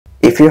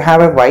If you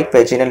have a white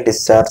vaginal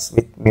discharge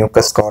with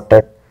mucus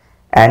coated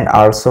and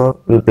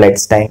also blood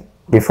stain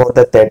before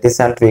the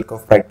 37th week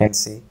of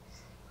pregnancy,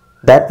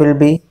 that will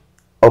be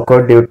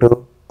occurred due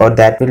to, or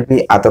that will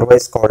be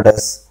otherwise called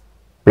as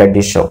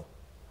bloody show.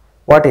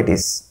 What it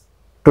is?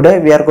 Today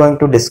we are going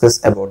to discuss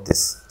about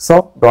this.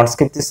 So don't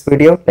skip this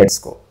video, let's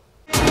go.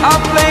 I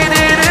played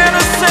it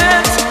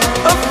innocent,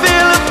 a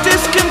feel of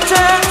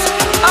discontent.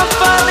 I'm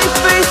finally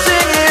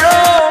facing it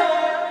all,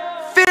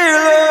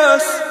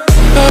 fearless.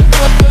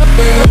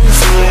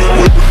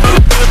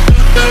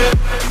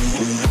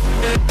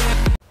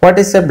 What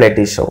is a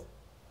bloody show?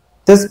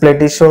 This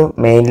bloody show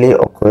mainly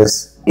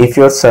occurs if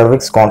your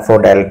cervix gone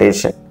for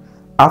dilatation.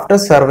 After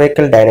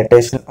cervical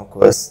dilatation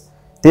occurs,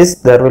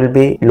 there will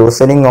be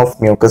loosening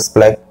of mucus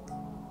plug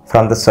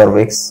from the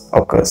cervix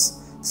occurs.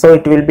 So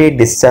it will be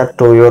discharged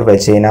to your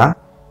vagina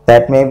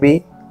that may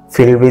be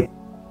filled with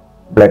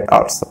blood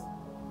also.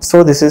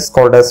 So this is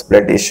called as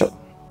blood issue.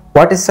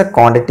 What is the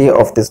quantity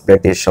of this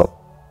blood issue?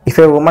 If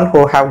a woman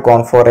who have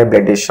gone for a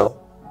blood issue,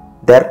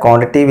 their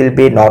quantity will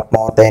be not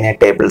more than a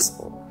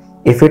tablespoon.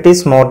 If it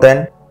is more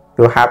than,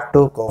 you have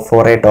to go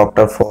for a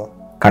doctor for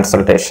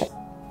consultation.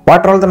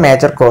 What are all the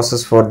major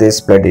causes for this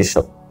blood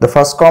issue? The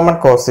first common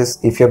cause is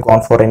if you have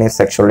gone for any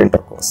sexual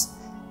intercourse.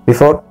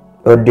 Before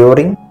or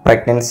during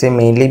pregnancy,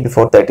 mainly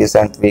before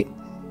 37th week,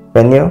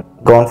 when you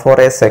gone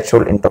for a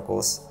sexual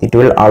intercourse, it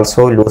will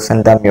also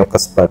loosen the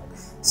mucus plug.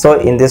 So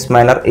in this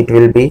manner, it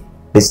will be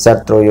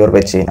discharged through your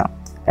vagina.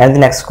 And the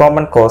next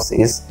common cause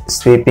is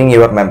sweeping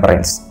your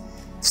membranes.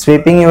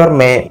 Sweeping your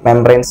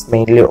membranes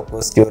mainly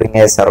occurs during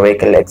a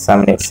cervical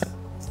examination.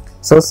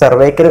 So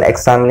cervical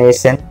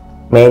examination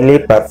mainly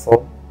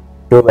performed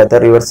to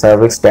whether your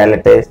cervix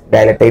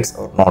dilates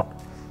or not.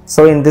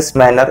 So in this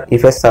manner,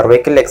 if a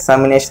cervical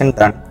examination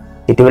done,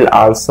 it will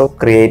also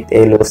create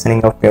a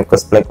loosening of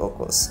mucus plug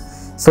occurs.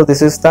 So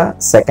this is the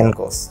second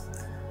cause.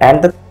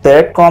 And the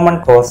third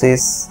common cause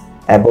is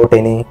about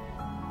any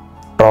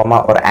trauma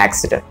or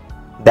accident.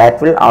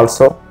 That will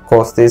also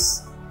cause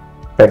this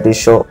blood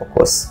issue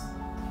occurs.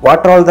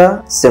 What are all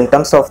the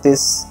symptoms of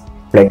this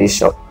blood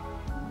issue?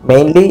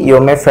 Mainly you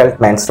may feel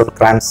menstrual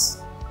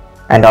cramps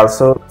and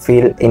also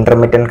feel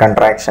intermittent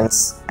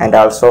contractions and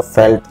also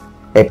felt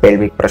a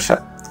pelvic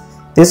pressure.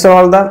 These are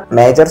all the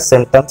major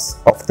symptoms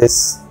of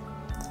this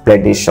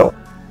blood issue.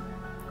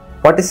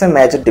 What is the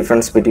major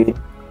difference between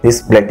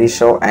this blood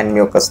issue and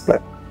mucus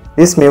plug?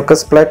 This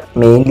mucus plug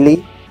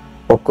mainly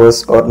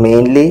occurs or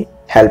mainly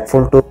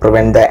helpful to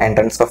prevent the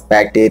entrance of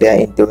bacteria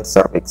into your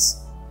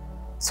cervix.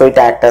 So it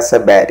acts as a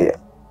barrier.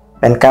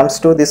 When it comes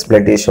to this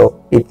blood issue,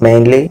 it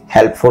mainly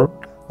helpful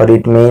or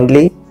it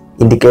mainly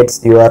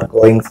indicates you are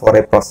going for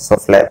a process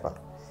of labor.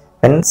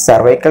 When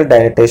cervical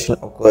dilatation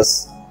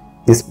occurs,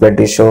 this blood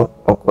issue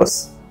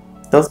occurs.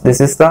 So this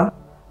is the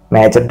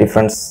major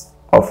difference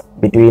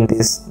between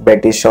this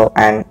blood issue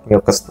and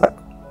mucus plug.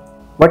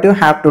 What you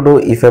have to do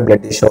if a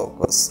blood issue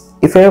occurs?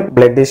 If a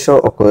blood issue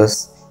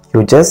occurs,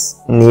 you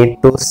just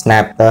need to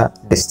snap the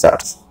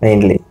discharge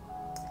mainly,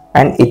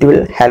 and it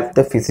will help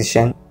the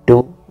physician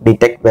to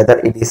detect whether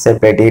it is a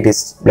blood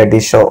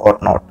issue or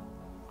not,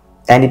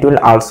 and it will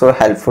also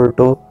helpful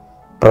to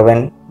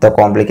prevent the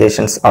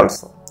complications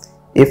also.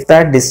 If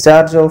the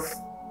discharge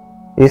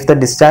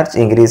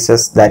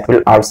increases, that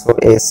will also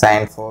a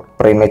sign for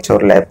premature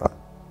labor.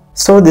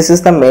 So this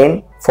is the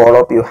main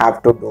follow-up you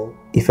have to do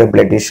if a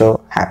blood issue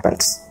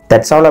happens.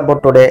 That's all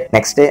about today.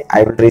 Next day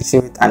I will reach you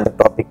with another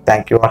topic.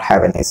 Thank you all.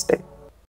 Have a nice day.